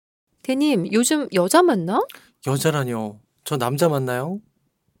대님, 요즘 여자 만나? 여자라뇨. 저 남자 맞나요?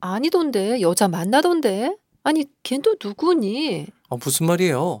 아니던데, 여자 만나던데. 아니, 걘 또 누구니? 무슨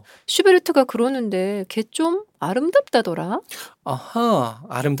말이에요? 슈베르트가 그러는데 걔 좀 아름답다더라. 아하,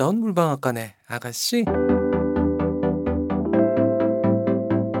 아름다운 물방앗간의 아가씨?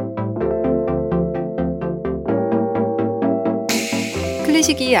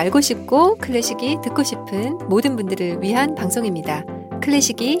 클래식이 알고 싶고 클래식이 듣고 싶은 모든 분들을 위한 방송입니다.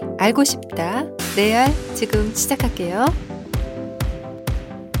 클래식이 알고 싶다. 레알 지금 시작할게요.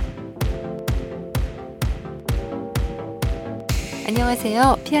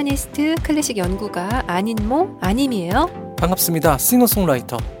 안녕하세요. 피아니스트 클래식 연구가 아닌모 아님이에요. 반갑습니다.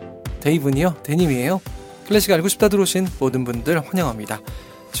 싱어송라이터 데이브니요. 데님이에요. 클래식 알고 싶다 들어오신 모든 분들 환영합니다.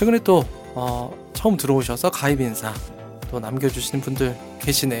 최근에 또 처음 들어오셔서 가입 인사 또 남겨주시는 분들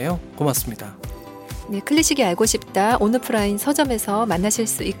계시네요. 고맙습니다. 네, 클래식이 알고 싶다 온오프라인 서점에서 만나실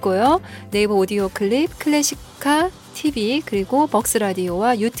수 있고요. 네이버 오디오 클립, 클래식카 TV 그리고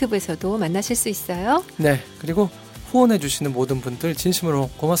벅스라디오와 유튜브에서도 만나실 수 있어요. 네, 그리고 후원해주시는 모든 분들 진심으로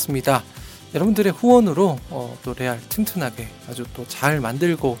고맙습니다. 여러분들의 후원으로 또 레알 튼튼하게 아주 또 잘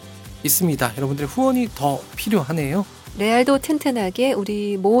만들고 있습니다. 여러분들의 후원이 더 필요하네요. 레알도 튼튼하게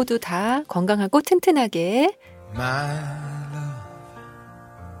우리 모두 다 건강하고 튼튼하게. My love,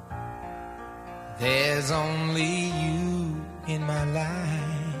 there's only you in my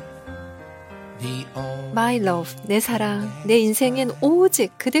life. The only My love, 내 사랑, 내 인생엔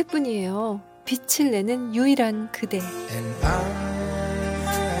오직 그대뿐이에요. 빛을 내는 유일한 그대. And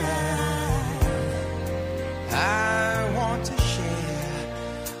I want to share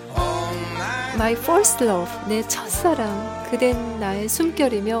all My first love, 내 첫사랑. 그댄 나의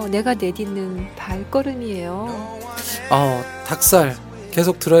숨결이며 내가 내딛는 발걸음이에요. 닭살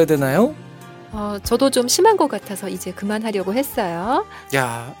계속 들어야 되나요? 저도 좀 심한 것 같아서 이제 그만하려고 했어요.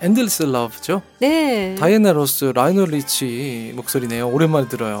 야, 엔들리스 러브죠? 네. 다이애나 로스, 라이널 리치 목소리네요. 오랜만에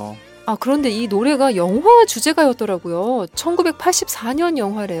들어요. 그런데 이 노래가 영화 주제가였더라고요. 1984년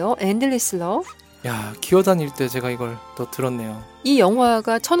영화래요. 엔들리스 러브. 야, 기어다닐 때 제가 이걸 또 들었네요. 이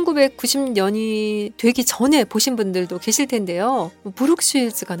영화가 1990년이 되기 전에 보신 분들도 계실 텐데요. 브룩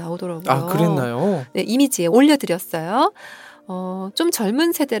쉴즈가 나오더라고요. 그랬나요? 네, 이미지에 올려드렸어요. 좀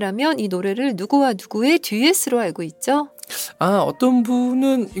젊은 세대라면 이 노래를 누구와 누구의 듀엣으로 알고 있죠? 어떤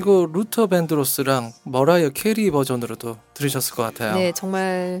분은 이거 루터 밴드로스랑 머라이어 캐리 버전으로도 들으셨을 것 같아요. 네,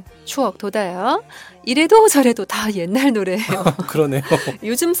 정말 추억 돋아요. 이래도 저래도 다 옛날 노래예요. 그러네요.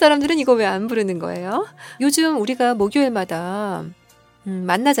 요즘 사람들은 이거 왜 안 부르는 거예요? 요즘 우리가 목요일마다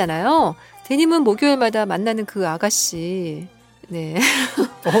만나잖아요. 대님은 목요일마다 만나는 그 아가씨. 네.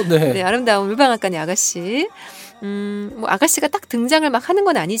 네. 네, 아름다운 물방앗간의 아가씨. 뭐 아가씨가 딱 등장을 막 하는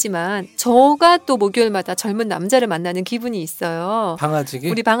건 아니지만 저가 또 목요일마다 젊은 남자를 만나는 기분이 있어요. 방아지기?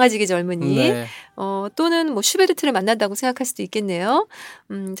 우리 방아지기 젊은이. 네. 또는 뭐 슈베르트를 만난다고 생각할 수도 있겠네요.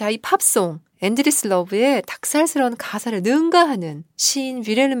 자, 이 팝송 엔드리스 러브의 닭살스러운 가사를 능가하는 시인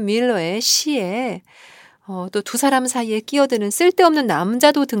윌헬름 밀러의 시에 또 두 사람 사이에 끼어드는 쓸데없는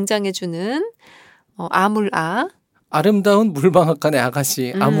남자도 등장해주는 아물아. 아름다운 물방앗간의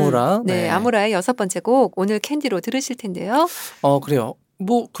아가씨 아무라. 네, 아무라의 6번째 곡 오늘 캔디로 들으실 텐데요. 그래요.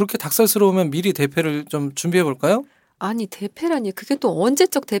 뭐 그렇게 닭살스러우면 미리 대패를 좀 준비해 볼까요? 아니 대패라니 그게 또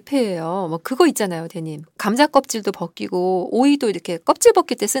언제적 대패예요. 뭐 그거 있잖아요, 대님. 감자 껍질도 벗기고 오이도 이렇게 껍질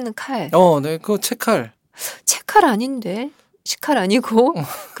벗길 때 쓰는 칼. 네, 그거 채칼. 채칼 아닌데 식칼 아니고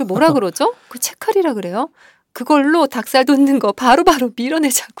그 뭐라 그러죠? 그 채칼이라 그래요. 그걸로 닭살 돋는 거 바로바로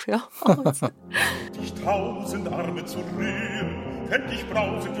밀어내자고요.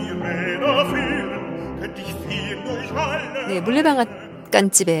 네,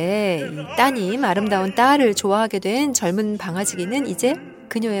 물레방앗간집에 따님 아름다운 딸을 좋아하게 된 젊은 방아지기는 이제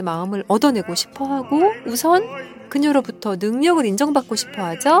그녀의 마음을 얻어내고 싶어하고 우선 그녀로부터 능력을 인정받고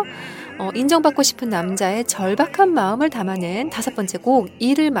싶어하죠. 인정받고 싶은 남자의 절박한 마음을 담아낸 5번째 곡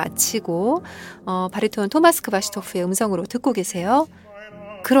일을 마치고 바리톤 토마스 크바시토프의 음성으로 듣고 계세요.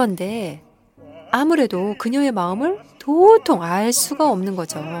 그런데 아무래도 그녀의 마음을 도통 알 수가 없는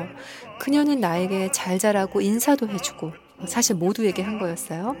거죠. 그녀는 나에게 잘 자라고 인사도 해주고 사실 모두에게 한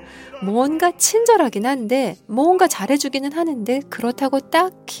거였어요. 뭔가 친절하긴 한데 뭔가 잘해주기는 하는데 그렇다고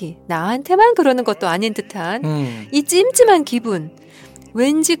딱히 나한테만 그러는 것도 아닌 듯한 이 찜찜한 기분.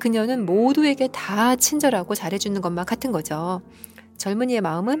 왠지 그녀는 모두에게 다 친절하고 잘해주는 것만 같은 거죠. 젊은이의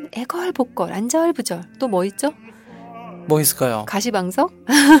마음은 애걸복걸 안절부절. 또 뭐 있죠? 뭐 있을까요? 가시방석?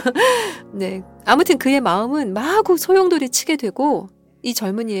 네, 아무튼 그의 마음은 마구 소용돌이 치게 되고 이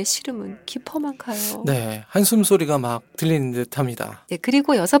젊은이의 시름은 깊어만 가요. 네, 한숨 소리가 막 들리는 듯합니다. 네,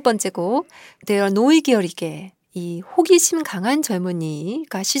 그리고 6번째 곡 데어 노이기어리게 이 호기심 강한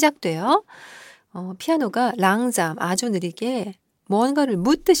젊은이가 시작돼요. 피아노가 랑잠 아주 느리게 뭔가를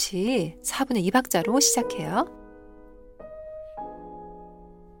묻듯이 4분의 2박자로 시작해요.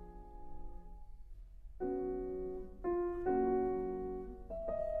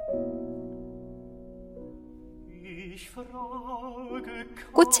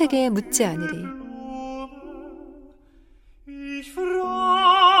 꽃에게 묻지 않으리.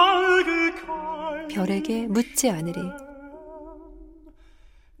 별에게 묻지 않으리.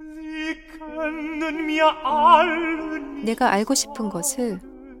 내가 알고 싶은 것을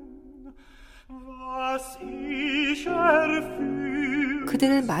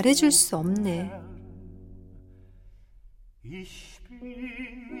그들은 말해줄 수 없네.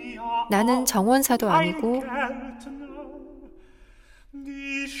 나는 정원사도 아니고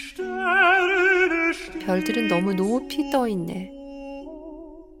별들은 너무 높이 떠 있네.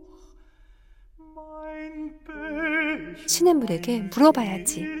 시냇물에게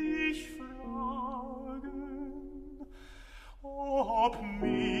물어봐야지.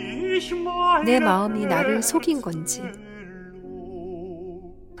 내 마음이 나를 속인 건지.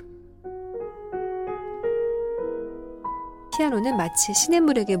 피아노는 마치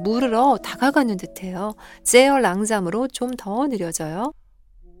시냇물에게 물으러 다가가는 듯해요. 제어 랑잠으로 좀 더 느려져요.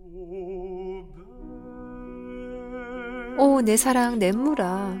 오, 내 사랑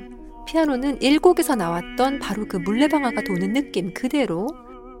냇물아. 피아노는 1곡에서 나왔던 바로 그 물레방아가 도는 느낌 그대로.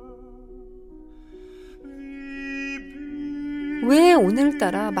 왜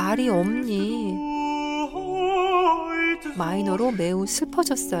오늘따라 말이 없니? 마이너로 매우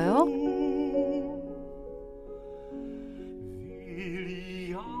슬퍼졌어요.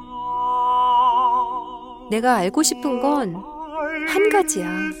 내가 알고 싶은 건 한 가지야.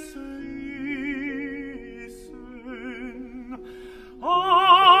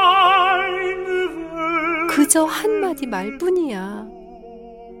 그저 한마디 말뿐이야.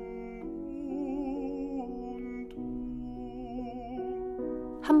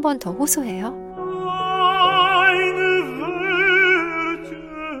 한 번 더 호소해요.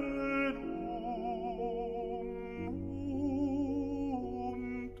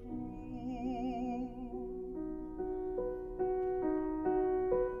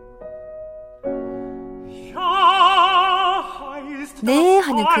 네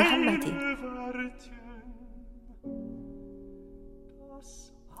하는 그 한마디.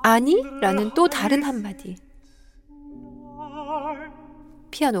 아니? 라는 또 다른 한마디.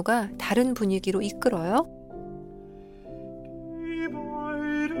 피아노가 다른 분위기로 이끌어요.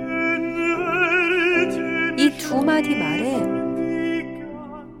 이 두 마디 말에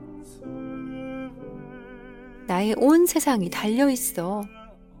나의 온 세상이 달려있어.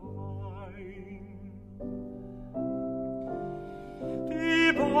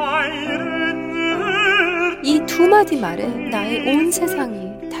 이 두 마디 말에 나의 온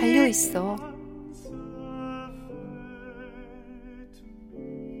세상이 달려있어.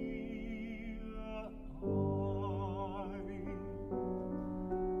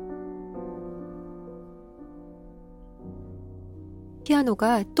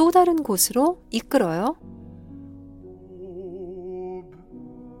 피아노가 또 다른 곳으로 이끌어요.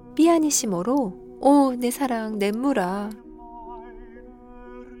 피아니시모로 오, 내 사랑 냇물아.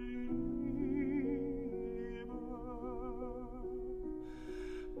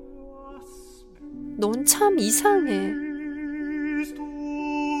 넌 참 이상해.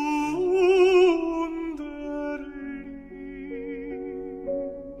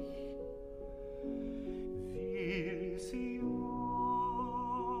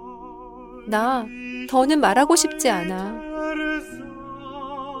 나 더는 말하고 싶지 않아.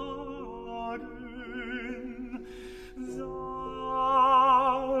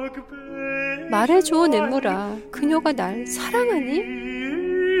 말해줘, 냇물아. 그녀가 날 사랑하니?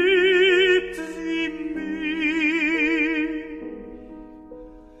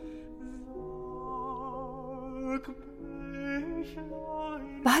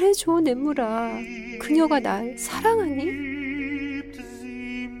 말해줘, 냇물아. 그녀가 날 사랑하니?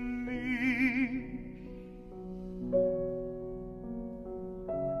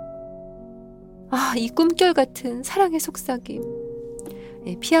 아, 이 꿈결 같은 사랑의 속삭임.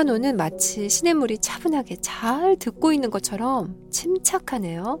 피아노는 마치 시냇물이 차분하게 잘 듣고 있는 것처럼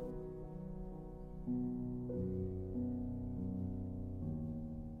침착하네요.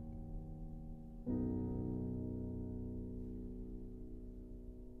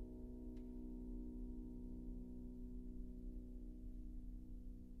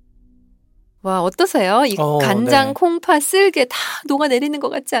 와, 어떠세요? 이 간장, 네. 콩파, 쓸개 다 녹아내리는 것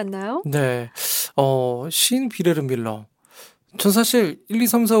같지 않나요? 네. 시인 비레르 밀러. 전 사실 1, 2,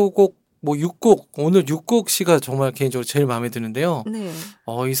 3, 4, 5곡 뭐 6곡, 오늘 6곡 시가 정말 개인적으로 제일 마음에 드는데요. 네.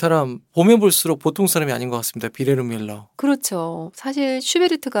 이 사람 보면 볼수록 보통 사람이 아닌 것 같습니다. 비레르 밀러. 그렇죠. 사실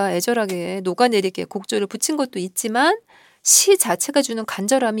슈베르트가 애절하게 녹아내리게 곡조를 붙인 것도 있지만 시 자체가 주는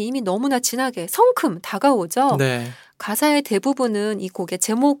간절함이 이미 너무나 진하게 성큼 다가오죠. 네. 가사의 대부분은 이 곡의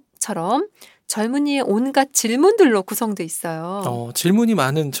제목처럼 젊은이의 온갖 질문들로 구성돼 있어요. 질문이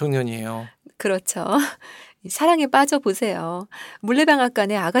많은 청년이에요. 그렇죠. 사랑에 빠져보세요.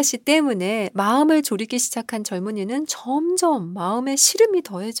 물레방앗간의 아가씨 때문에 마음을 졸이기 시작한 젊은이는 점점 마음에 시름이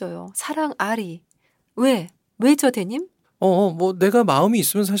더해져요. 사랑 아리. 왜죠, 대님? 뭐 내가 마음이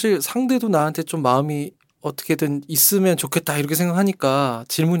있으면 사실 상대도 나한테 좀 마음이 어떻게든 있으면 좋겠다 이렇게 생각하니까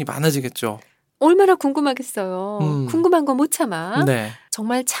질문이 많아지겠죠. 얼마나 궁금하겠어요. 궁금한 거 못 참아. 네.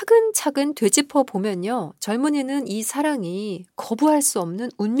 정말 차근차근 되짚어 보면요. 젊은이는 이 사랑이 거부할 수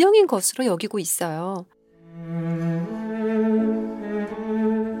없는 운명인 것으로 여기고 있어요.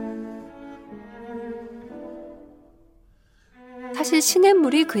 사실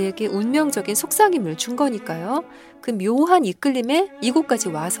시냇물이 그에게 운명적인 속삭임을 준 거니까요. 그 묘한 이끌림에 이곳까지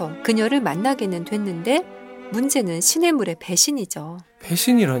와서 그녀를 만나게는 됐는데 문제는 시냇물의 배신이죠.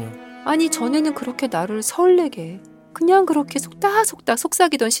 배신이라뇨? 아니 전에는 그렇게 나를 설레게 그냥 그렇게 속닥속닥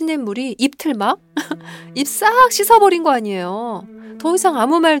속삭이던 시냇물이 입틀막 입 싹 씻어버린 거 아니에요. 더 이상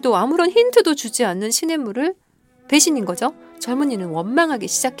아무 말도 아무런 힌트도 주지 않는 시냇물을 배신인 거죠. 젊은이는 원망하기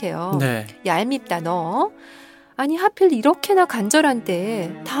시작해요. 네. 얄밉다 너. 아니 하필 이렇게나 간절한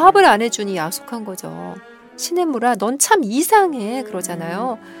때에 답을 안 해주니 야속한 거죠. 시냇물아 넌 참 이상해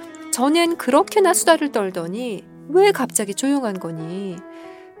그러잖아요. 전엔 그렇게나 수다를 떨더니 왜 갑자기 조용한 거니.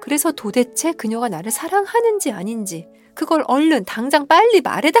 그래서 도대체 그녀가 나를 사랑하는지 아닌지 그걸 얼른 당장 빨리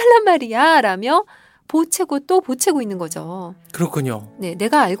말해달란 말이야 라며 보채고 또 보채고 있는 거죠. 그렇군요. 네,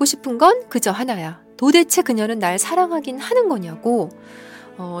 내가 알고 싶은 건 그저 하나야. 도대체 그녀는 날 사랑하긴 하는 거냐고.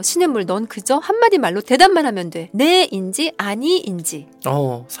 시냇물 넌 그저 한마디 말로 대답만 하면 돼. 네인지 아니인지.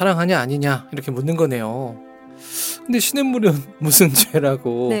 사랑하냐 아니냐 이렇게 묻는 거네요. 근데 시냇물은 무슨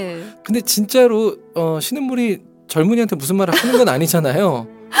죄라고. 네. 근데 진짜로 시냇물이 젊은이한테 무슨 말을 하는 건 아니잖아요.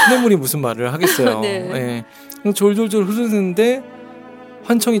 시냇물이 무슨 말을 하겠어요. 네. 네. 졸졸졸 흐르는데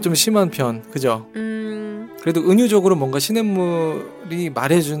환청이 좀 심한 편, 그죠? 그래도 은유적으로 뭔가 시냇물이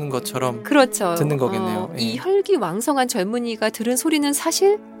말해주는 것처럼 그렇죠. 듣는 거겠네요. 이 혈기왕성한 젊은이가 들은 소리는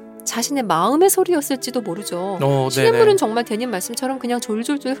사실 자신의 마음의 소리였을지도 모르죠. 시냇물은 네네. 정말 대님 말씀처럼 그냥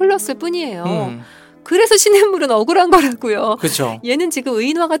졸졸졸 흘렀을 뿐이에요. 그래서 시냇물은 억울한 거라고요. 그렇죠. 얘는 지금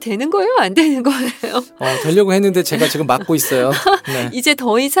의인화가 되는 거예요? 안 되는 거예요? 되려고 했는데 제가 지금 막고 있어요. 네. 이제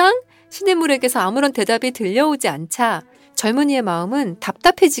더 이상 시냇물에게서 아무런 대답이 들려오지 않자 젊은이의 마음은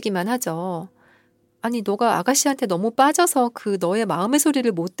답답해지기만 하죠. 아니 너가 아가씨한테 너무 빠져서 그 너의 마음의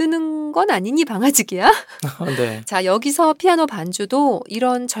소리를 못 듣는 건 아니니 방아지기야? 네. 자 여기서 피아노 반주도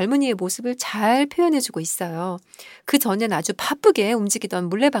이런 젊은이의 모습을 잘 표현해주고 있어요. 그 전엔 아주 바쁘게 움직이던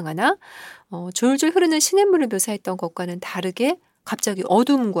물레방아나 졸졸 흐르는 시냇물을 묘사했던 것과는 다르게 갑자기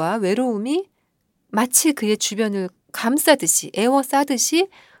어둠과 외로움이 마치 그의 주변을 감싸듯이 에워싸듯이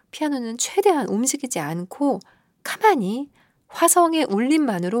피아노는 최대한 움직이지 않고 가만히 화성의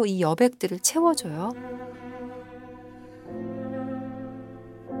울림만으로 이 여백들을 채워줘요.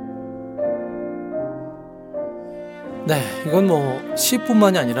 네, 이건 뭐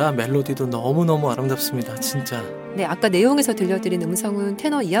시뿐만이 아니라 멜로디도 너무너무 아름답습니다. 진짜. 네, 아까 내용에서 들려드린 음성은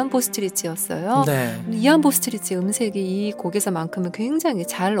테너 이안 보스트리츠였어요. 네. 이안 보스트리츠의 음색이 이 곡에서만큼은 굉장히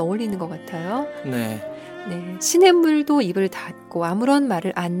잘 어울리는 것 같아요. 네. 네, 시냇물도 입을 닫고 아무런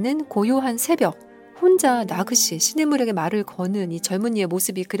말을 않는 고요한 새벽. 혼자 나그시 시냇물에게 말을 거는 이 젊은이의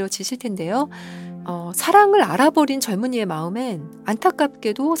모습이 그려지실 텐데요. 사랑을 알아버린 젊은이의 마음엔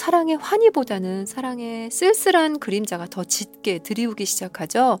안타깝게도 사랑의 환희보다는 사랑의 쓸쓸한 그림자가 더 짙게 드리우기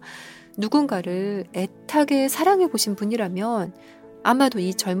시작하죠. 누군가를 애타게 사랑해 보신 분이라면 아마도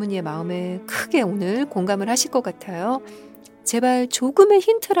이 젊은이의 마음에 크게 오늘 공감을 하실 것 같아요. 제발 조금의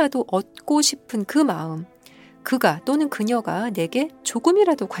힌트라도 얻고 싶은 그 마음. 그가 또는 그녀가 내게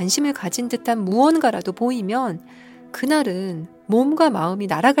조금이라도 관심을 가진 듯한 무언가라도 보이면 그날은 몸과 마음이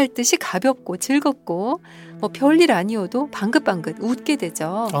날아갈 듯이 가볍고 즐겁고 뭐 별일 아니어도 방긋방긋 웃게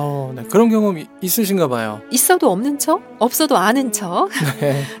되죠. 네. 그런 경험 있으신가 봐요. 있어도 없는 척, 없어도 아는 척.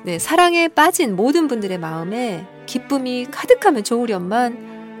 네. 네, 사랑에 빠진 모든 분들의 마음에 기쁨이 가득하면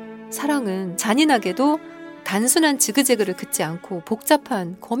좋으련만 사랑은 잔인하게도 단순한 지그재그를 긋지 않고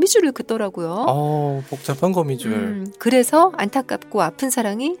복잡한 거미줄을 긋더라고요. 복잡한 거미줄. 그래서 안타깝고 아픈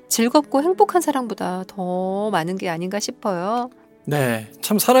사랑이 즐겁고 행복한 사랑보다 더 많은 게 아닌가 싶어요. 네,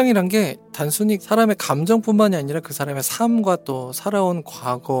 참 사랑이란 게 단순히 사람의 감정뿐만이 아니라 그 사람의 삶과 또 살아온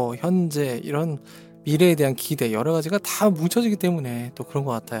과거, 현재 이런 미래에 대한 기대 여러 가지가 다 뭉쳐지기 때문에 또 그런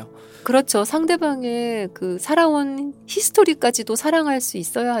것 같아요. 그렇죠. 상대방의 그 살아온 히스토리까지도 사랑할 수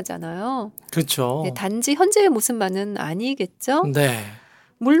있어야 하잖아요. 그렇죠. 네, 단지 현재의 모습만은 아니겠죠? 네.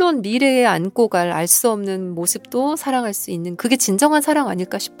 물론 미래에 안고 갈 알 수 없는 모습도 사랑할 수 있는 그게 진정한 사랑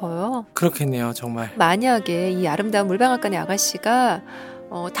아닐까 싶어요. 그렇겠네요. 정말. 만약에 이 아름다운 물방앗간의 아가씨가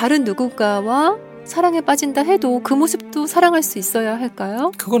다른 누군가와 사랑에 빠진다 해도 그 모습도 사랑할 수 있어야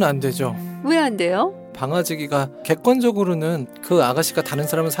할까요? 그건 안 되죠. 왜 안 돼요? 방아지기가 객관적으로는 그 아가씨가 다른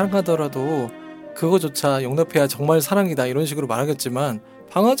사람을 사랑하더라도 그거조차 용납해야 정말 사랑이다 이런 식으로 말하겠지만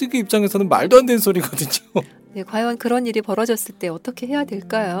방아지기 입장에서는 말도 안 되는 소리거든요. 네, 과연 그런 일이 벌어졌을 때 어떻게 해야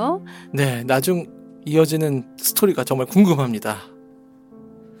될까요? 네, 나중 이어지는 스토리가 정말 궁금합니다.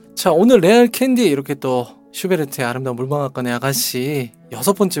 자, 오늘 래알캔디 이렇게 또 슈베르트의 아름다운 물방앗간의 아가씨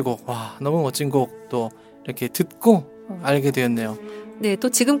 6번째 곡, 와 너무 멋진 곡 또 이렇게 듣고 알게 되었네요. 네, 또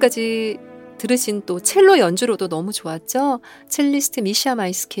지금까지 들으신 또 첼로 연주로도 너무 좋았죠. 첼리스트 미샤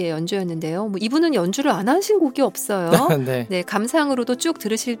마이스키의 연주였는데요. 뭐 이분은 연주를 안 하신 곡이 없어요. 네. 네, 감상으로도 쭉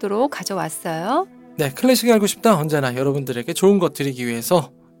들으시도록 가져왔어요. 네, 클래식이 알고 싶다 언제나 여러분들에게 좋은 것 드리기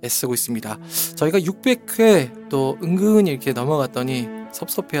위해서 애쓰고 있습니다. 저희가 600회 또 은근히 이렇게 넘어갔더니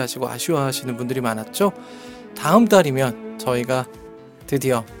섭섭해하시고 아쉬워하시는 분들이 많았죠. 다음 달이면 저희가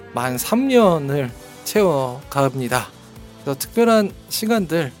드디어 만 3년을 채워갑니다. 그래서 특별한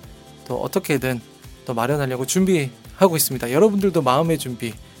시간들 또 어떻게든 또 마련하려고 준비하고 있습니다. 여러분들도 마음의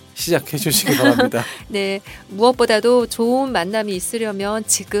준비 시작해 주시기 바랍니다. 네, 무엇보다도 좋은 만남이 있으려면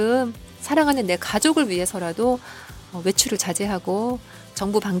지금 사랑하는 내 가족을 위해서라도 외출을 자제하고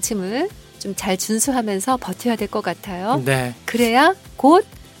정부 방침을 좀 잘 준수하면서 버텨야 될 것 같아요. 네. 그래야 곧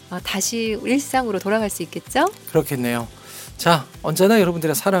다시 일상으로 돌아갈 수 있겠죠? 그렇겠네요. 자, 언제나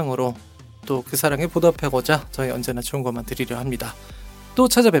여러분들의 사랑으로 또 그 사랑에 보답하고자 저희 언제나 좋은 것만 드리려 합니다. 또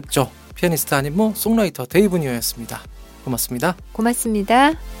찾아뵙죠. 피아니스트 아닌 뭐 송라이터 데이브니어였습니다. 고맙습니다.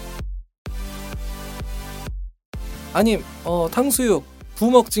 고맙습니다. 아님, 탕수육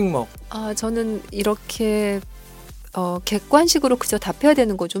부먹 찍먹. 저는 이렇게 객관식으로 그저 답해야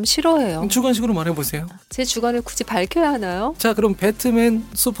되는 거 좀 싫어해요. 주관식으로 말해보세요. 제 주관을 굳이 밝혀야 하나요? 자, 그럼 배트맨,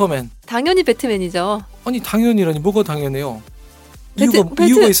 슈퍼맨. 당연히 배트맨이죠. 아니 당연히라니 뭐가 당연해요?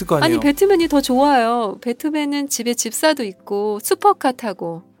 이유가 있을 거 아니에요? 아니 배트맨이 더 좋아요. 배트맨은 집에 집사도 있고 슈퍼카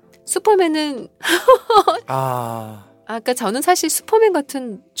타고 슈퍼맨은 그러니까 저는 사실 슈퍼맨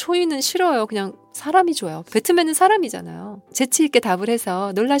같은 초이는 싫어요. 그냥 사람이 좋아요. 배트맨은 사람이잖아요. 재치 있게 답을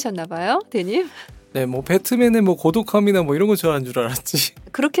해서 놀라셨나 봐요, 대님. 네, 뭐 배트맨의 뭐 고독함이나 뭐 이런 거 좋아하는 줄 알았지.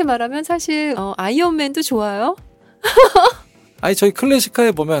 그렇게 말하면 사실 아이언맨도 좋아요. 아니 저희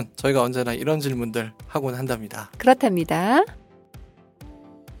클래식카에 보면 저희가 언제나 이런 질문들 하곤 한답니다. 그렇답니다.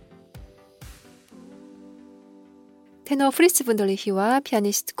 테너 프리츠 분들리히와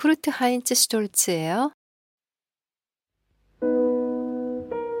피아니스트 쿠르트 하인츠 슈톨츠예요.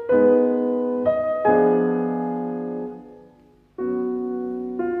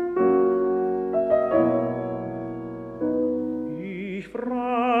 Ich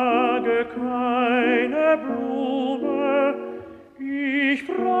frage keine Blume, ich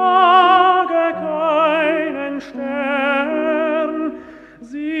frage keinen Stern,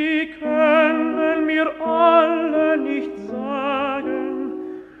 sie können mir alle nicht sagen,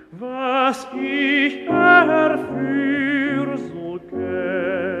 was ich erführ so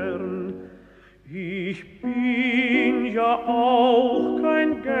gern. Ich bin ja auch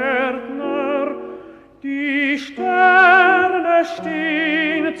kein Gärtner, die Sterne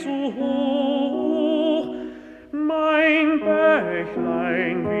stehen zu hoch, mein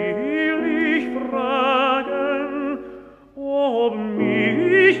Bächlein will ich fragen, ob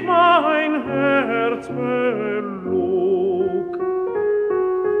mich mein Herz belog.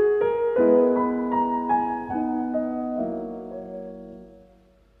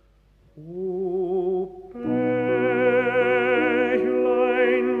 O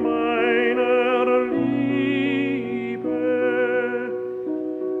Bächlein meiner Liebe,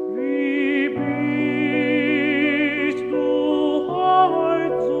 wie bist du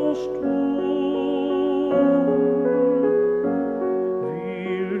heut so stumm?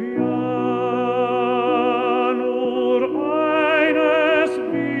 Will ja nur eines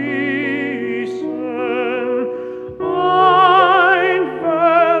wissen, ein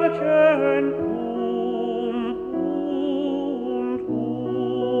Wörtchen und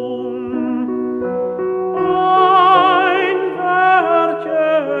ein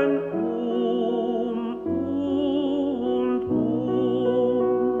Wörtchen und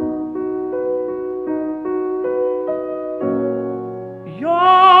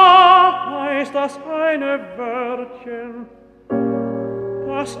Ja, heißt das eine Wörtchen,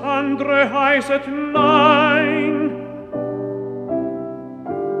 was andere heißet Nein.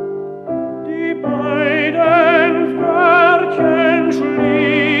 Die beiden Wörtchen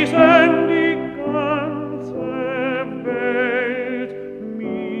schließen die ganze Welt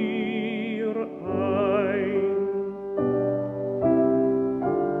mir ein.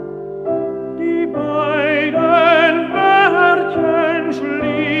 Die beiden Wörtchen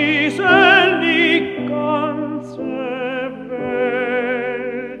schließen die ganze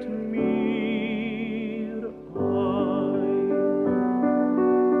Welt mir ein.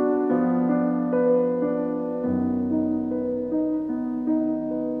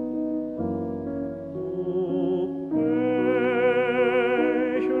 O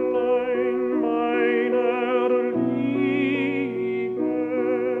Bächlein meiner Liebe,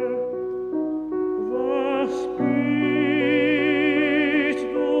 was bist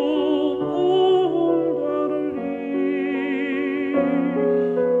du wunderlich?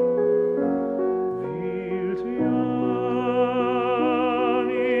 Willst ja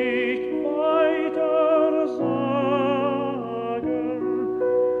nicht weiter sagen.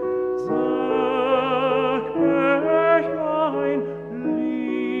 Sag, Bächlein,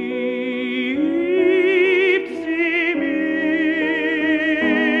 liebt sie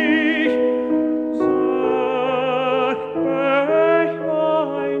mich? Sag,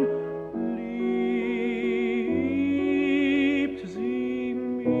 Bächlein, liebt sie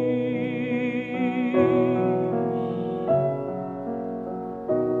mich?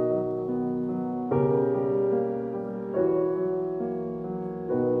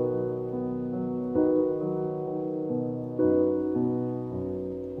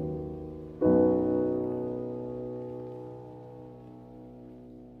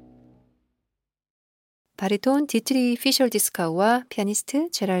 바리톤 디트리 피셜 디스카우와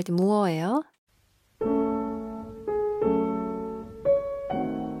피아니스트 제랄드 무어예요.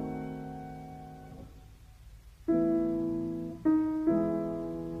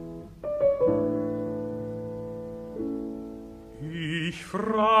 Ich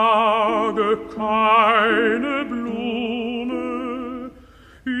frage keine Blume,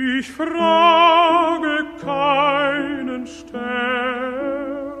 ich frage keinen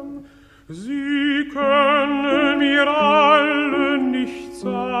Stern. Sie können mir alle nicht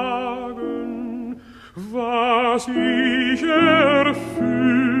sagen, was ich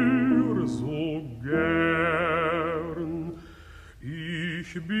erführ so gern.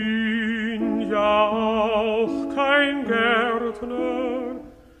 Ich bin ja auch kein Gärtner,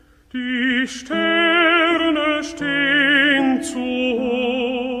 die Sterne stehen zu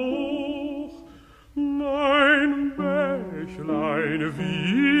hoch. Mein Bächlein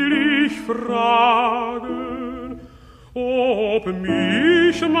will ich fragen, ob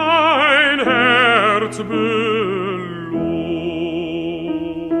mich mein Herz belobt.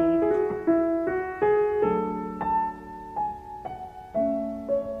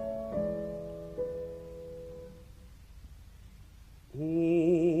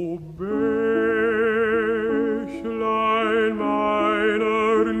 O Bächlein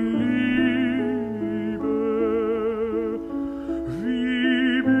meiner Liebe,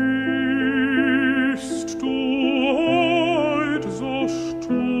 wie bist du heut so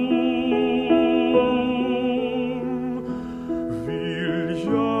stumm? Will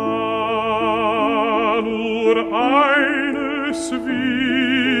ja nur eines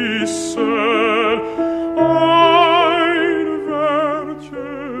wissen, ein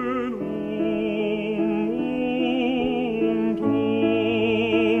Wörtchen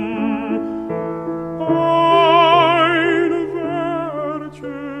und ein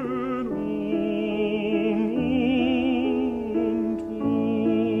Wörtchen und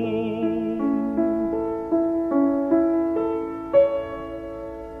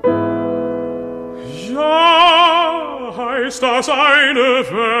Ja, heißt das eine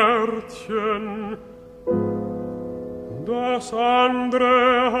Wörtchen, das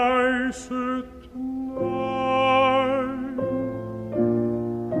andere heißet Nein.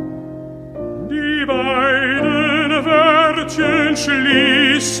 Die beiden Wörtchen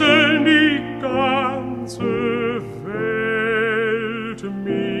schließen die ganze Welt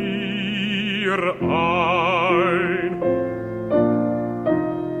mir ein.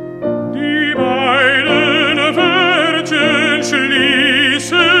 Die beiden Wörtchen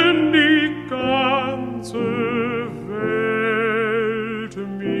schließen die ganze Welt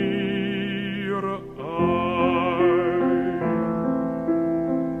mir ein.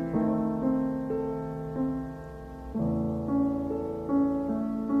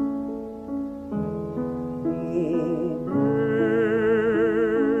 O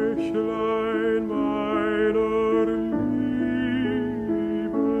Bächlein mein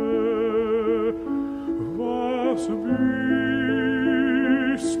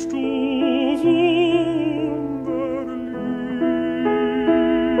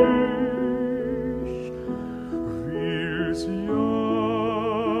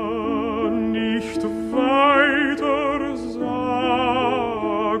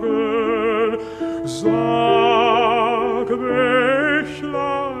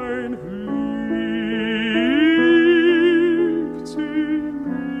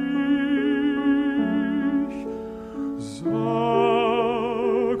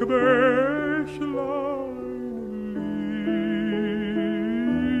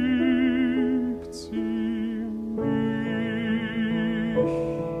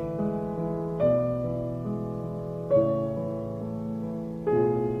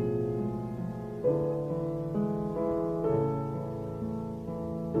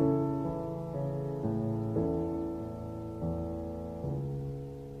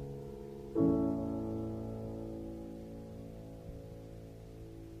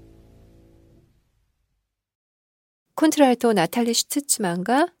콘트라알토 나탈리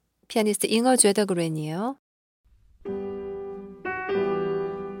슈트츠만과 피아니스트 잉어 죄더그렌이에요.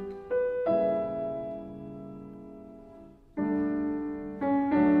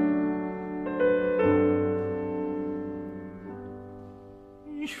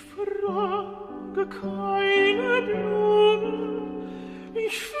 Ich frage keine Blume,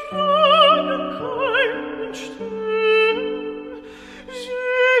 ich frage keinen Stern, sie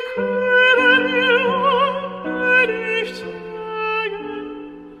können mir alle nicht sagen,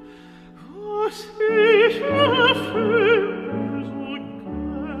 was ich erfülle so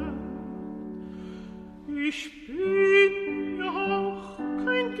gern. Ich bin ja auch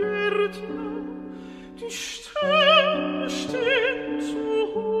kein Gärtner, die Sterne stehen zu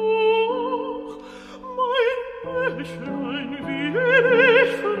hoch, mein Bächlein will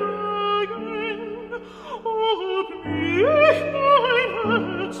ich fragen, ob mich mein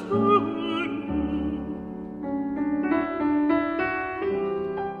Herz berührt.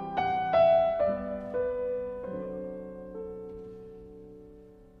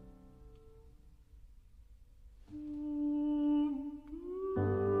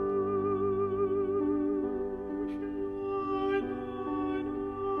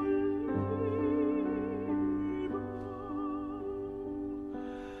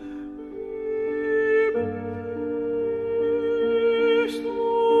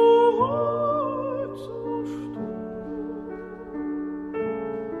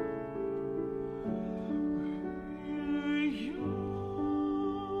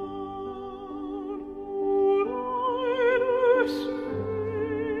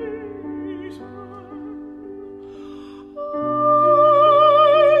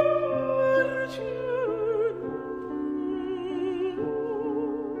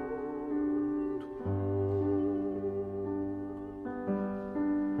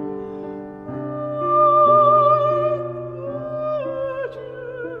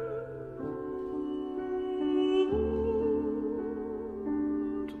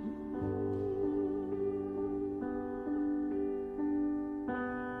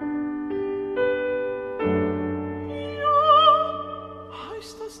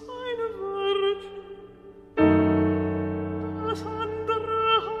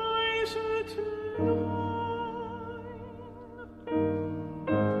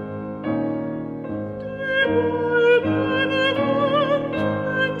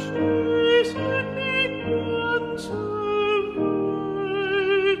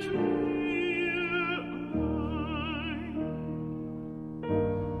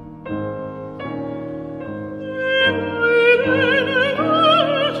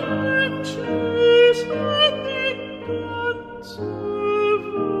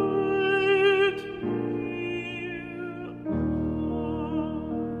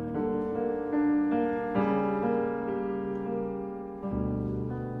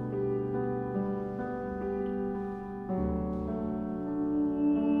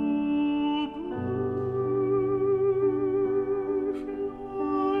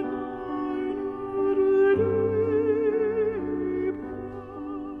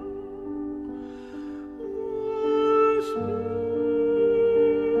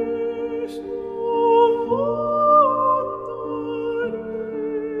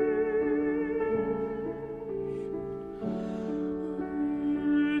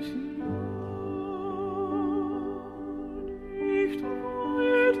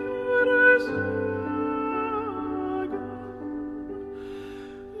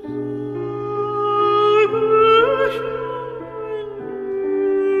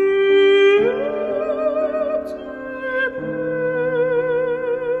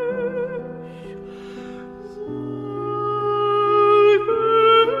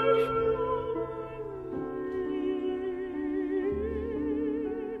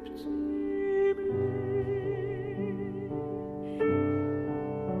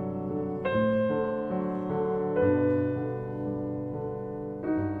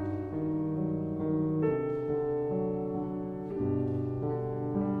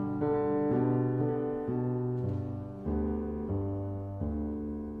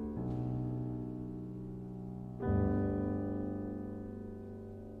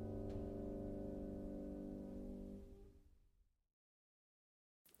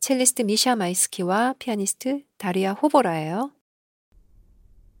 첼리스트 미샤 마이스키와 피아니스트 다리아 호보라예요.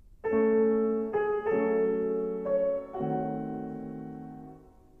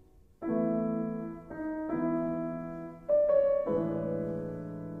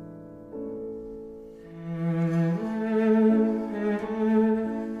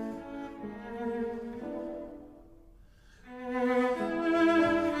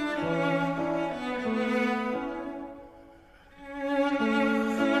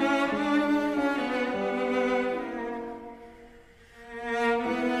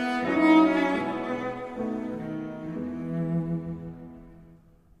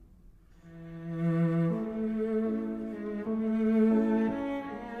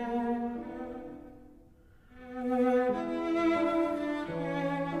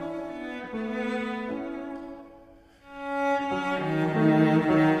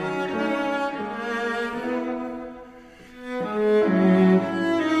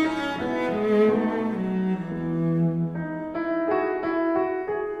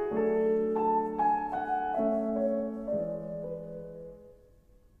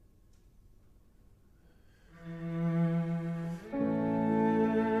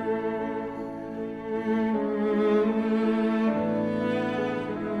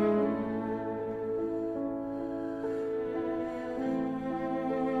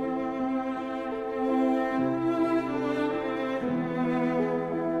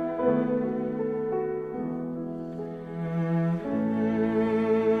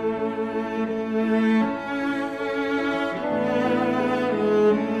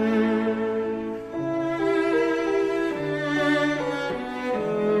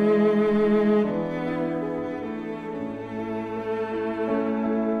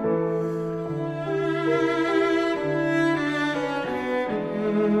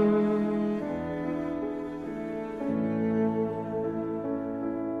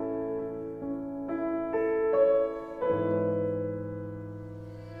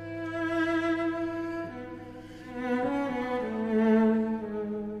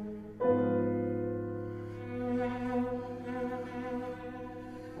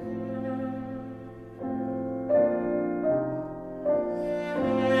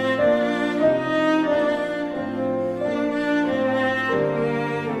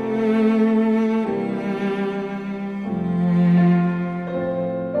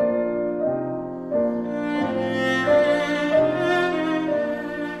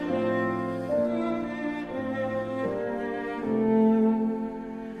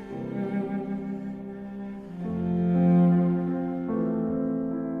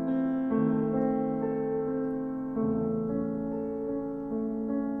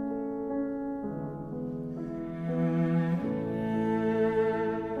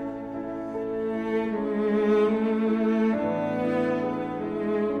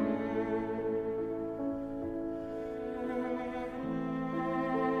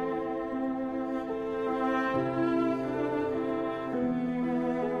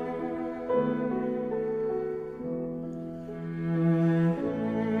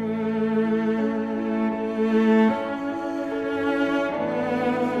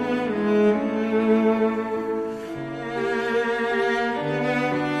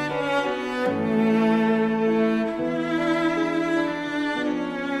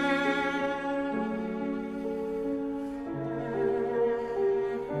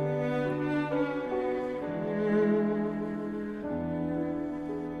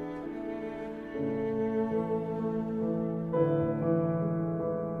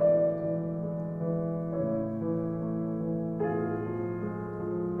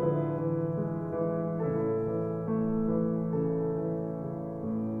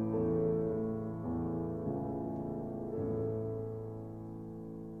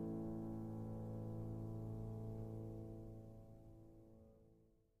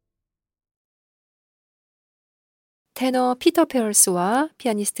 테너 피터 페어스와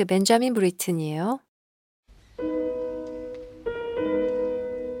피아니스트 벤자민 브리튼이에요.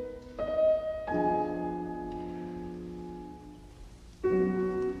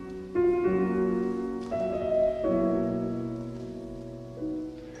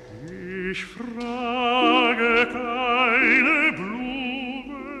 Ich frage keine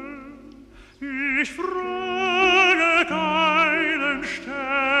Blumen, ich frage keinen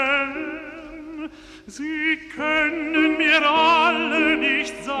Stern, sie können mir alle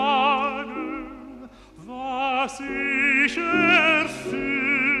nicht sagen, was ich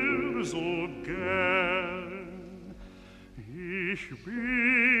erfüll so gern. Ich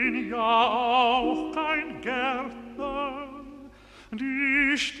bin ja auch kein Gärtner,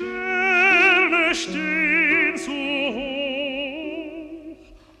 die Sterne stehen zu hoch,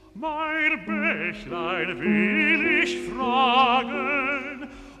 mein Bächlein will ich fragen,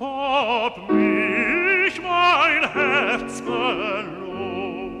 ob mich mein Herz belog.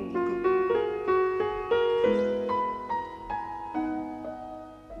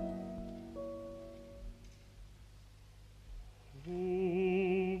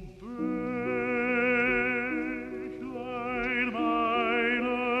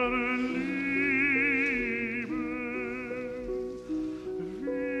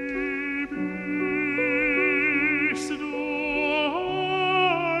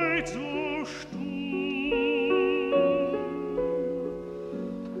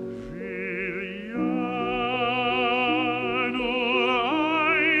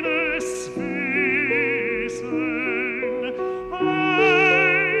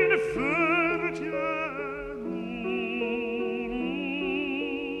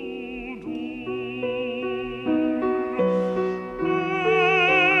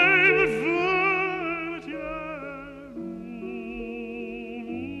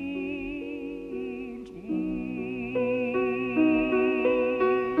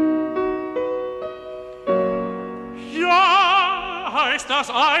 Das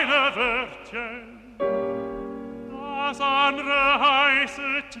eine Wörtchen, das andere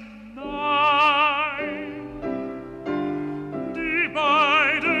heißet Nein. Die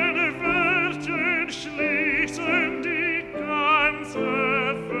beiden Wörtchen schließen die ganze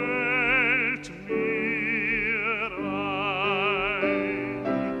Welt mir ein.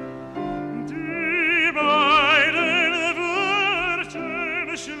 Die beiden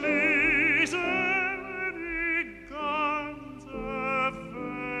Wörtchen schließen die ganze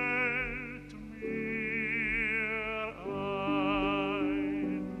Welt mir ein.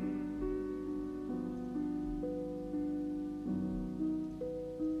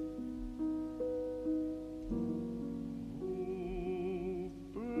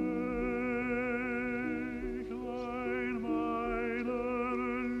 Bächlein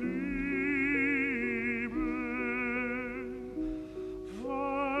meiner Liebe,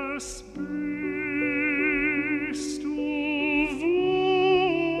 was bist du wunderlich,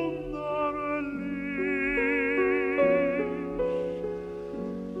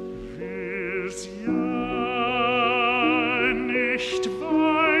 will's ja nicht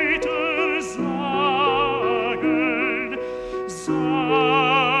weiter sagen,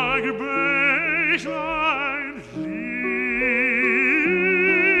 sag Bächlein,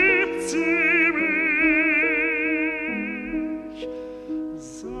 liebt sie mich,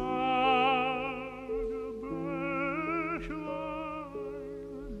 sag Bächlein,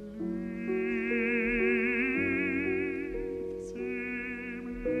 liebt sie mich.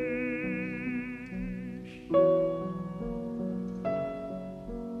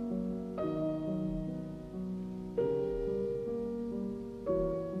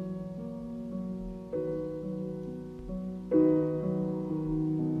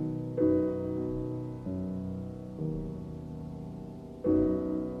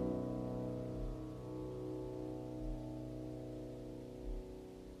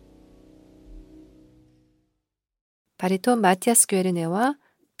 바리톤 마티아스 괴르네와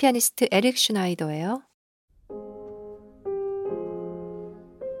피아니스트 에릭 슈나이더예요.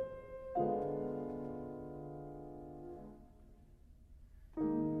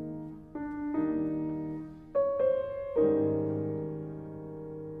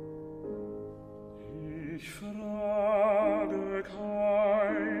 Ich frage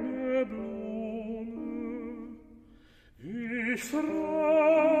keine Blume, ich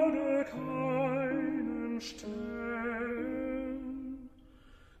frage keinen Stern,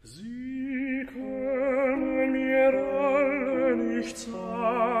 sie können mir alle nicht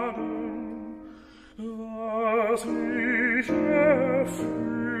sagen, was ich erfüll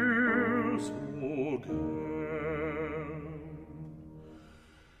so gern.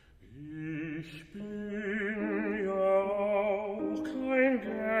 Ich bin ja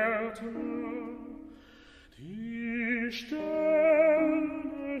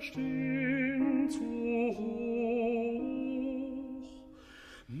stehen zu hoch.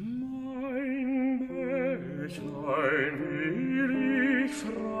 Mein Bächlein will ich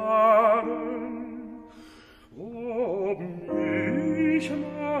fragen, ob mich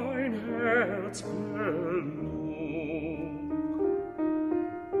mein Herz erlog.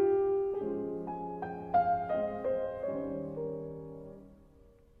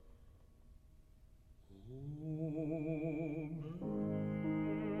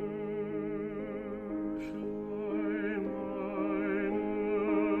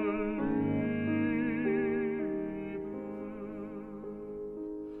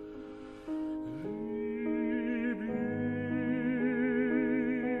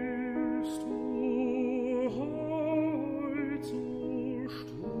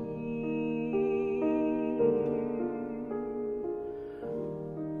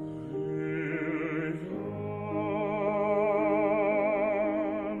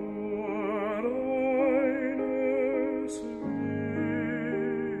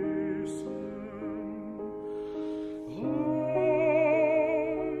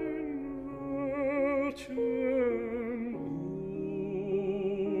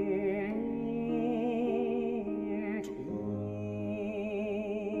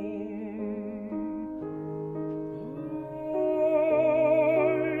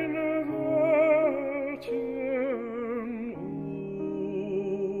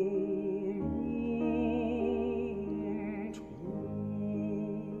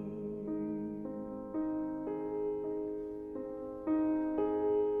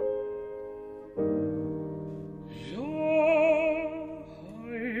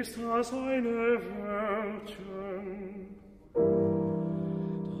 Seine Wörtchen,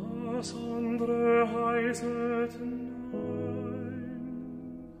 das andere heißet nein.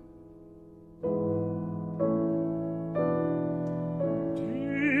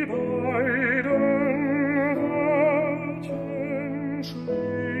 Die beiden Wörtchen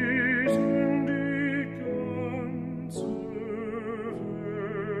schließen die ganze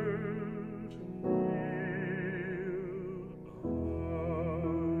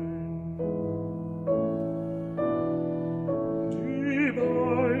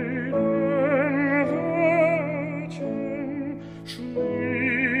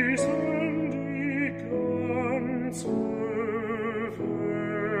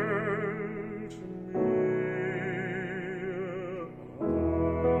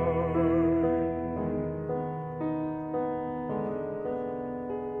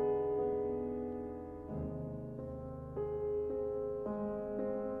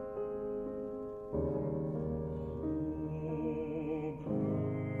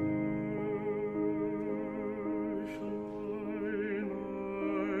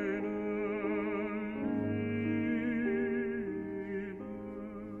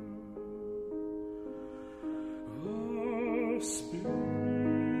Welt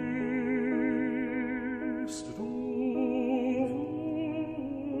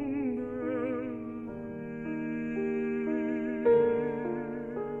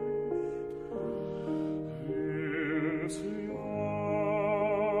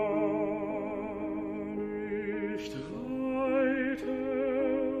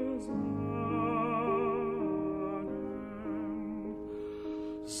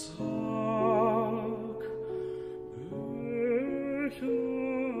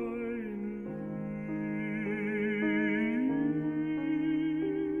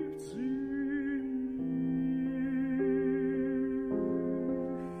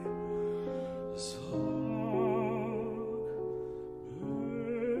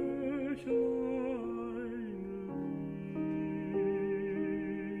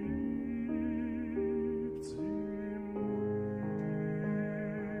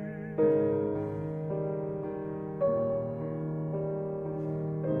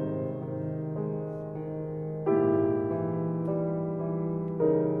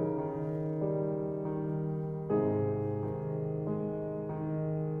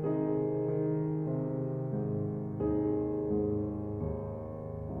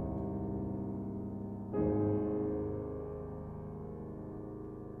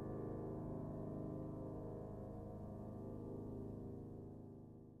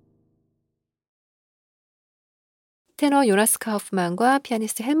테너 요나스 카우프만과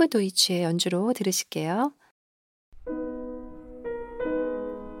피아니스트 헬무 도이치의 연주로 들으실게요.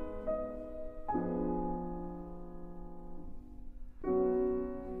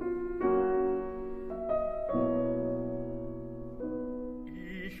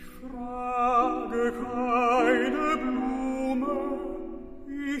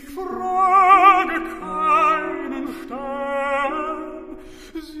 Ich frage keinen Stern,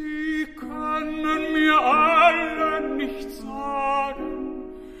 nicht sagen,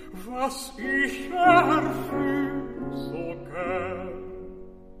 was ich erfühl so gern.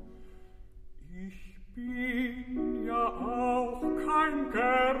 Ich bin ja auch kein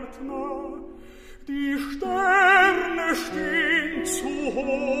Gärtner, die Sterne stehen zu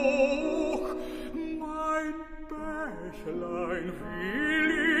hoch. Mein Bächlein will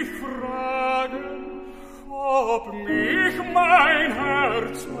ich fragen, ob mich mein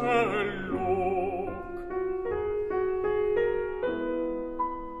Herz erlog.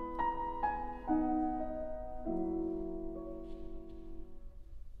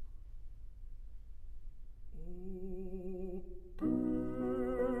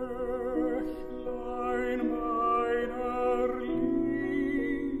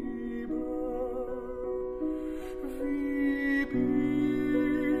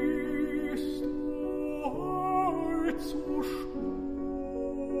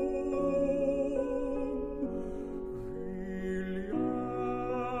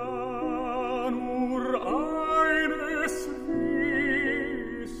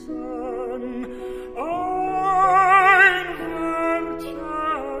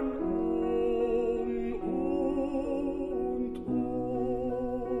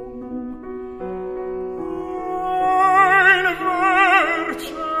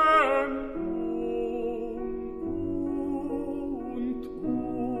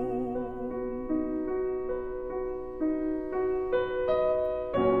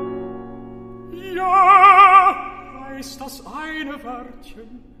 Das eine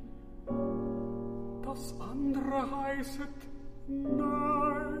Wörtchen, das andere heißet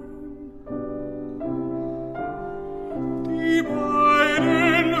Nein. Die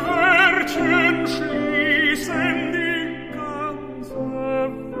beiden Wörtchen schließen die ganze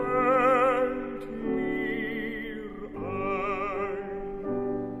Welt mir ein.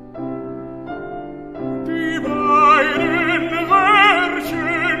 Die beiden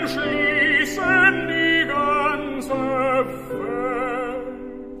Wörtchen schließen die ganze Welt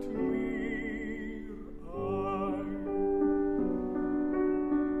mir ein.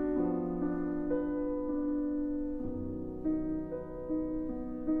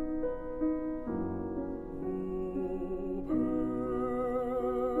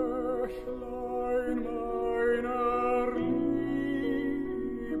 Bächlein meiner Liebe,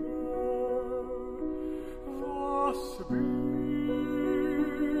 was bist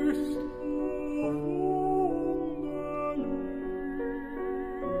du wunderlich,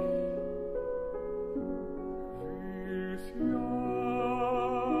 will's ja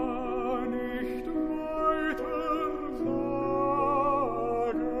nicht weiter sagen.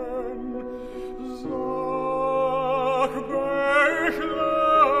 Sag, Bächlein,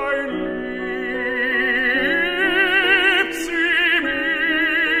 liebt sie mich?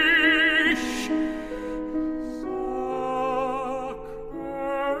 Sag,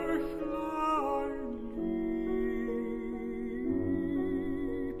 Bächlein,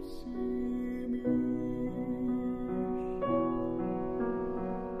 liebt sie mich?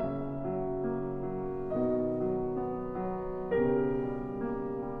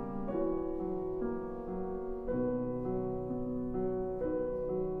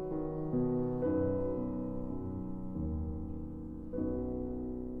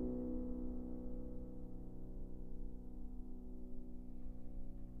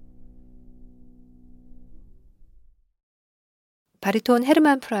 바리톤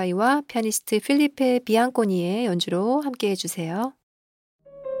헤르만 프라이와 피아니스트 필리페 비앙코니의 연주로 함께 해주세요.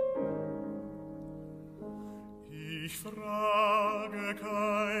 Ich frage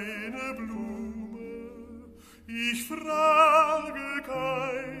keine Blume, ich frage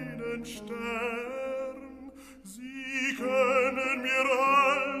keinen Stern, sie können mir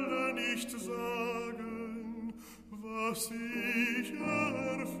alle nicht sagen, was ich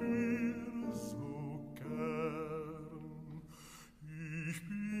erfühl so gern. Ich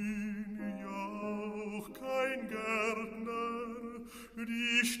bin ja auch kein Gärtner,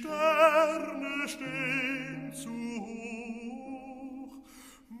 die Sterne stehen zu hoch.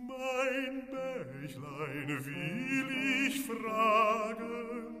 Mein Bächlein will ich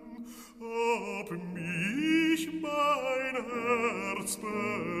fragen, ob mich mein Herz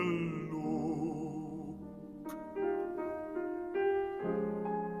belog.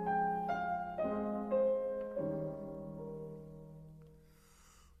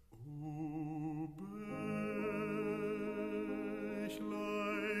 O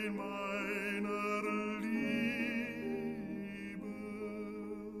Bächlein meiner Liebe,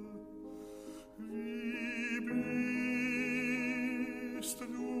 wie bist du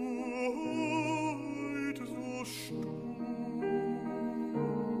heut so stumm?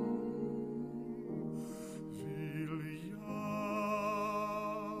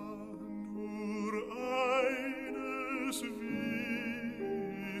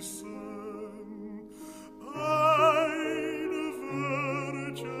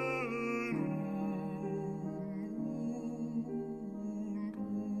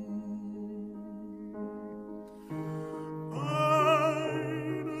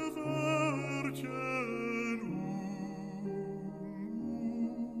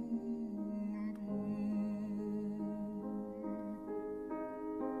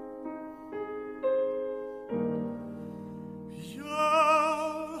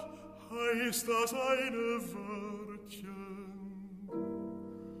 ist das eine Wörtchen,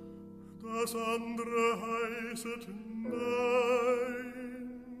 das andere heißet Nein.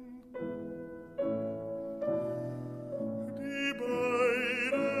 Die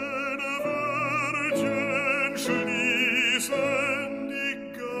beiden Wörtchen schließen die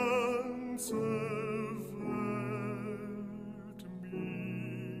ganze Welt mir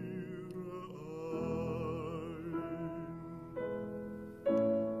ein.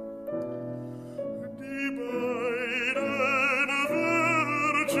 Die beiden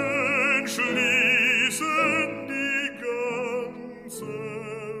Wörtchen schließen die ganze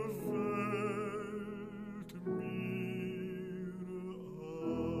Welt mir ein.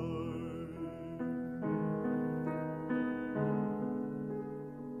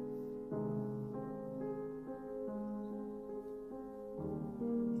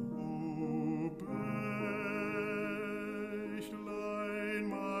 O Bächlein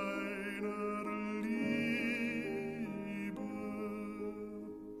meiner Liebe,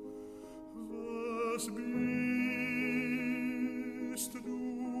 was bist du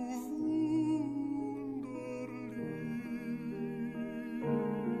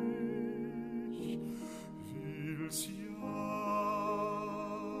wunderlich, will's ja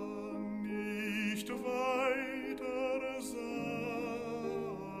nicht weiter sagen.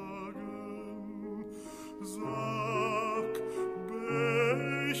 Sag,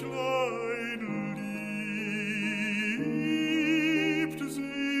 Bächlein, liebt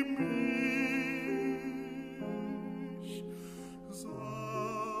sie mich?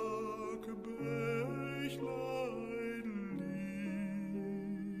 Sag, Bächlein,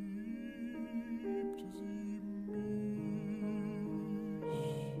 liebt sie mich?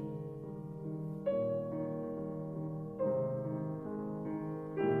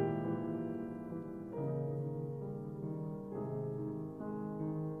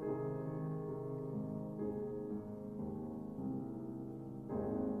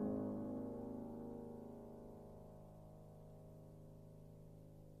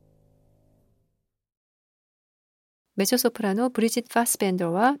 메조소프라노 브리짓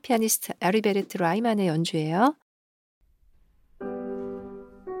파스벤더와 피아니스트 에리베르트 라이만의 연주예요.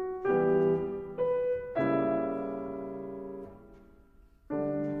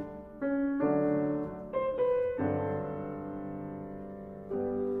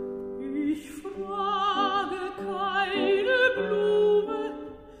 Ich frage keine Blume,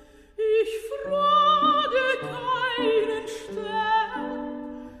 ich frage keinen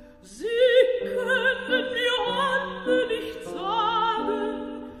Stern. Sie können mir alle nicht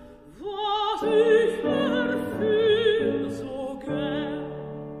sagen, was ich erfahre.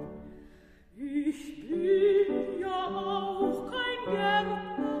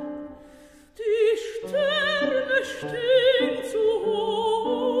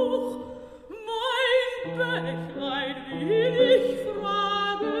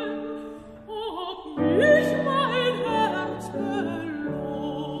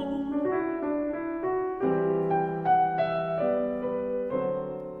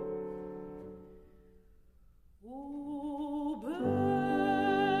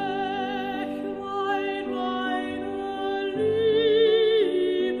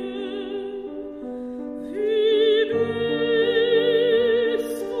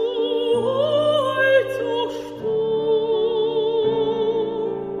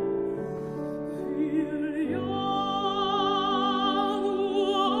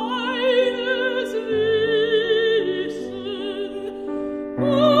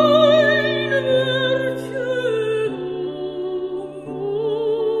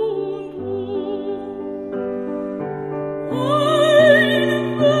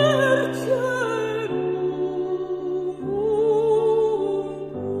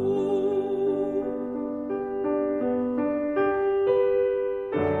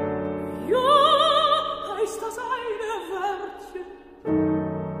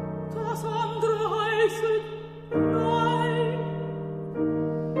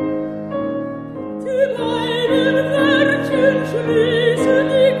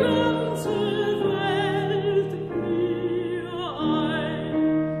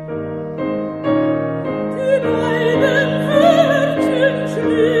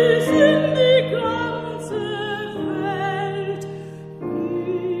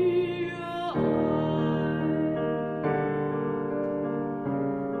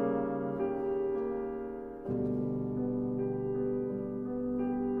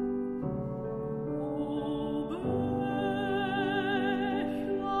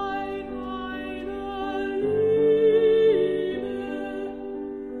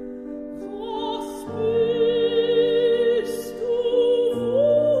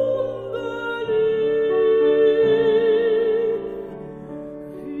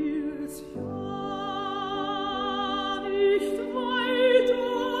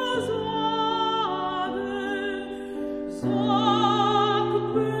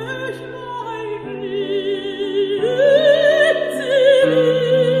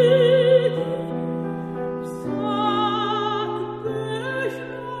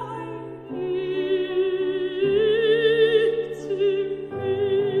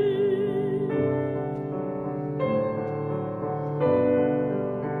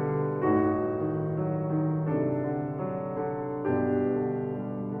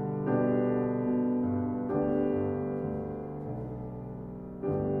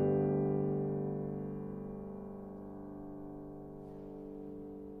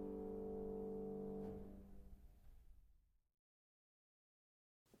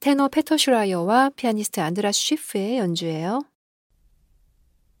 테너 페터 슈라이어와 피아니스트 안드라스 쉬프의 연주예요.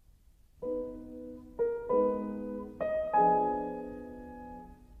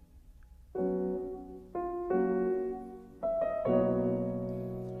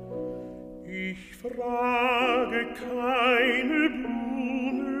 Ich frage keine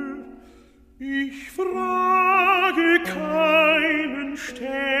Blume, ich frage keinen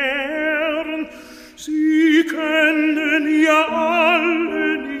Stern, sie können ja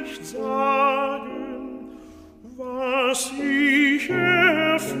alle nicht sagen, was ich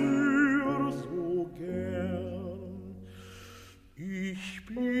erführ so gern. Ich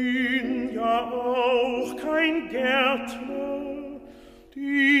bin ja auch kein Gärtner,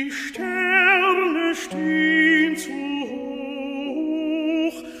 die Sterne stehen zu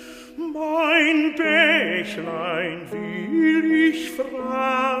hoch, mein Bächlein will ich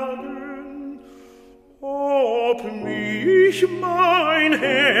fragen, ob mich mein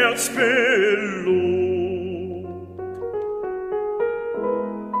Herz belog.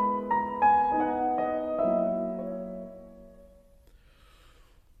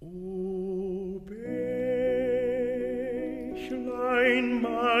 O Bächlein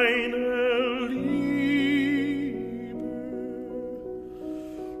meiner Liebe,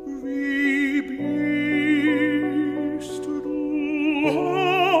 wie bist du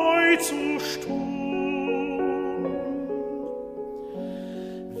heut so stumm?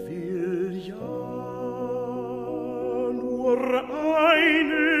 Will ja nur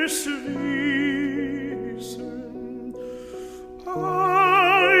eines wissen,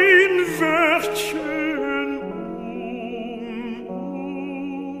 ein Wörtchen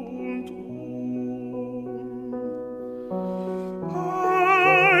und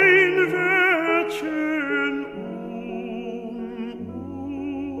ein Wörtchen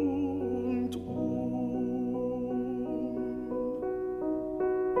und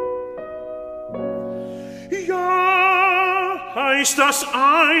Ja, heißt das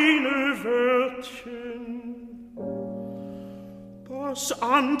eine Wörtchen, das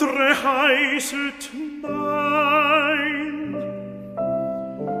andere heißet nein.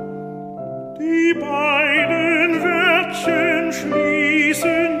 Die beiden Wörtchen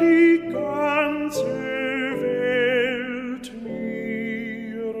schließen die ganze Welt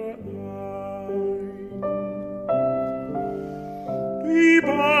mir ein. Die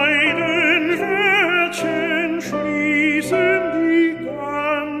beiden Wörtchen schließen die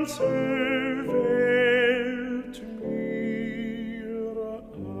ganze Welt mir ein.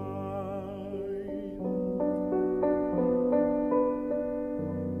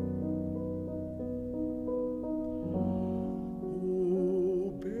 O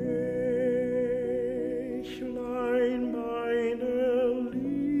Bächlein meiner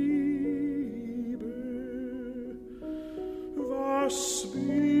Liebe, was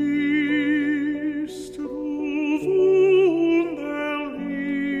bist du wunderlich,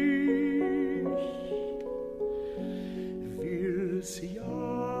 will's ja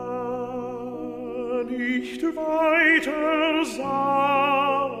nicht weiter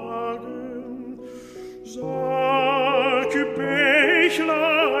sagen, sag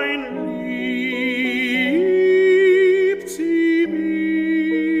Bächlein, liebt sie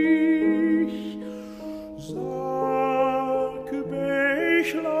mich, sag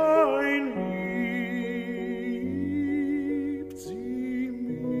Bächlein, liebt sie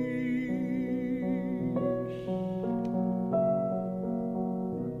mich.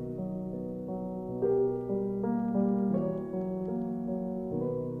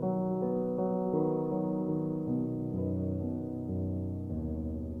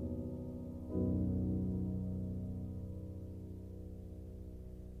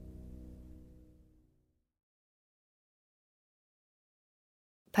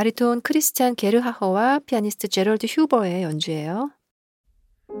 바리톤 크리스찬 게르하허와 피아니스트 제럴드 휴버의 연주예요.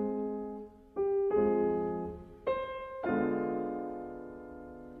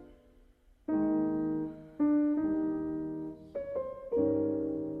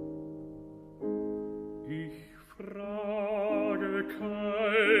 Ich frage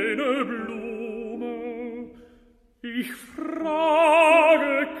keine Blume, ich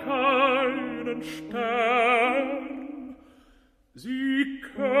frage keinen Stern, sie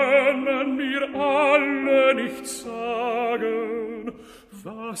können mir alle nicht sagen,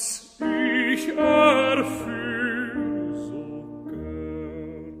 was ich erfühl so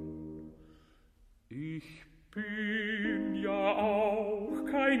gern. Ich bin ja auch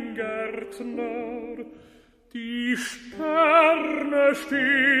kein Gärtner, die Sterne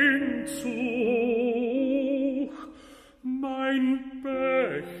stehen zu hoch, mein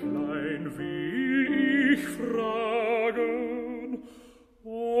Bächlein will ich fragen,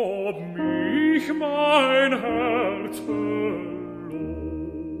 ich mein Herz belog.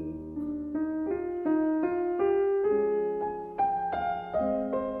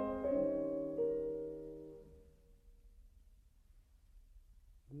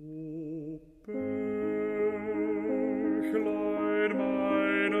 O Bächlein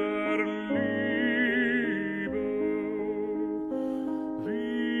meiner Liebe,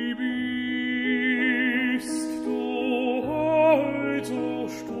 wie bist du heut so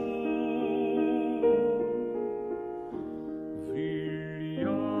stumm? Will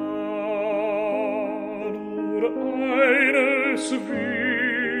ja nur eines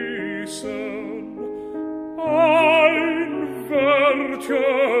wissen, ein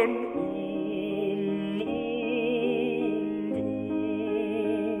Wörtchen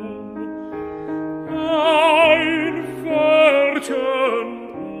ein Wörtchen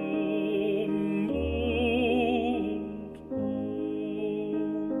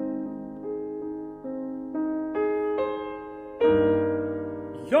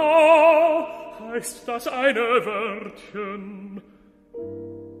Ja, heißt das eine Wörtchen,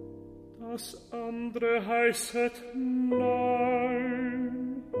 das andere heißet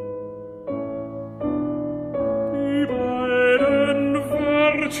nein. Die beiden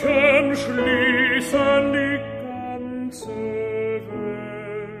Wörtchen schließen die ganze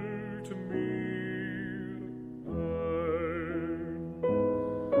Welt mir ein.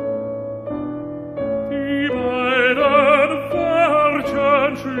 Die beiden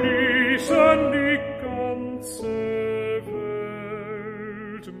Wörtchen schließen die ganze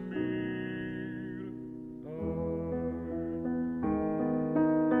Welt mir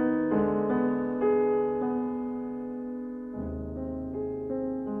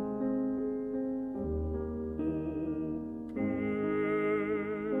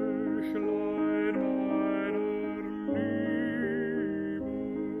Bächlein meiner Liebe,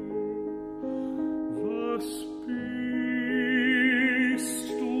 was bist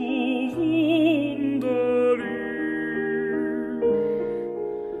du wunderlich,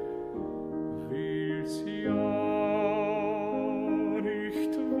 willst ja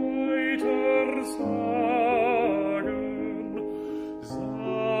nicht weiter sagen,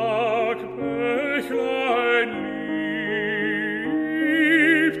 sag Bächlein,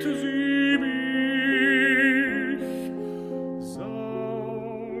 liebt sie mich,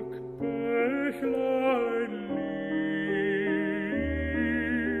 sag Bächlein,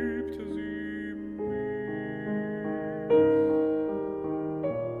 liebt sie mich.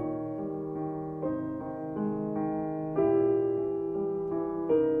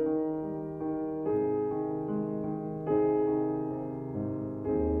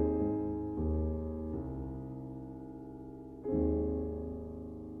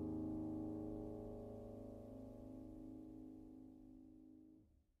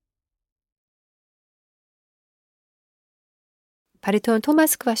 바리톤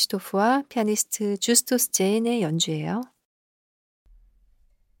토마스 크바시도프와 피아니스트 주스토스 제인의 연주예요.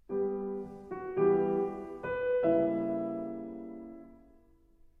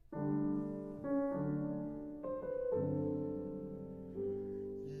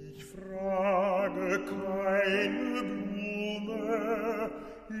 Ich frage keine Blume,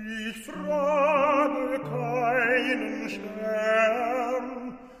 ich frage keinen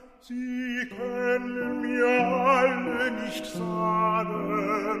Stern, sie können mir alle nicht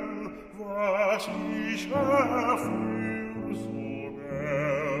sagen, was ich erfüll so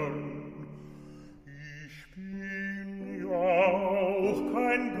gern. Ich bin ja auch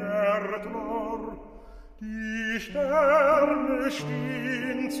kein Gärtner, die Sterne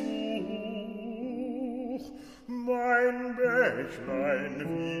stehen zu hoch, mein Bächlein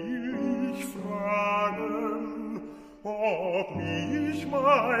will ich fragen, ob mich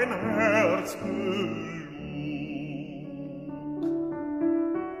mein Herz belog.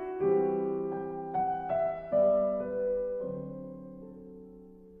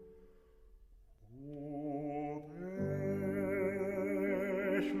 O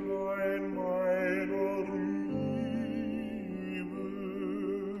Bächlein meiner Liebe,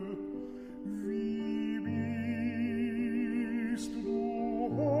 wie bist du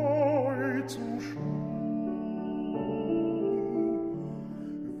heut so stumm?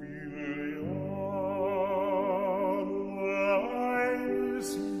 Will ja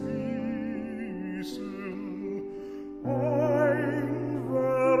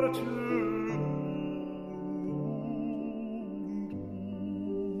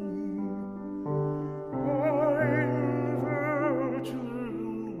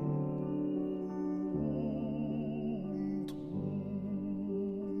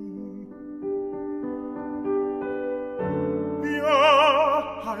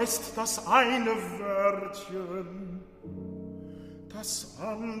heißt das eine Wörtchen, das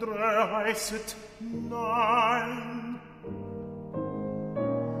andere heißt Nein.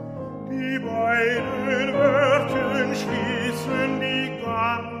 Die beiden Wörtchen schließen die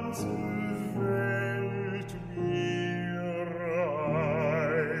ganze Welt mir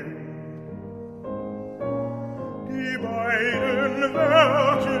ein. Die beiden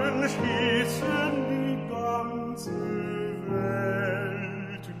Wörtchen schließen